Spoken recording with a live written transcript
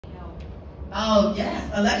Oh, yes.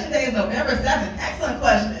 Election day is November 7th. Excellent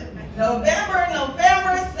question. November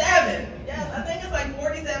 7th. Yes, I think it's like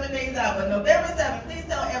 47 days out, but November 7th, please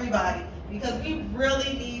tell everybody, because we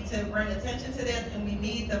really need to bring attention to this and we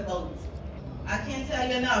need the votes. I can't tell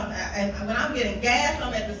you enough. And when I'm getting gas,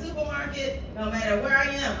 I'm at the supermarket, no matter where I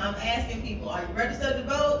am, I'm asking people, are you registered to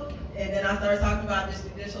vote? And then I start talking about this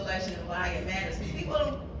judicial election and why it matters. Because people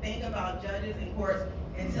don't think about judges and courts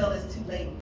until it's too late.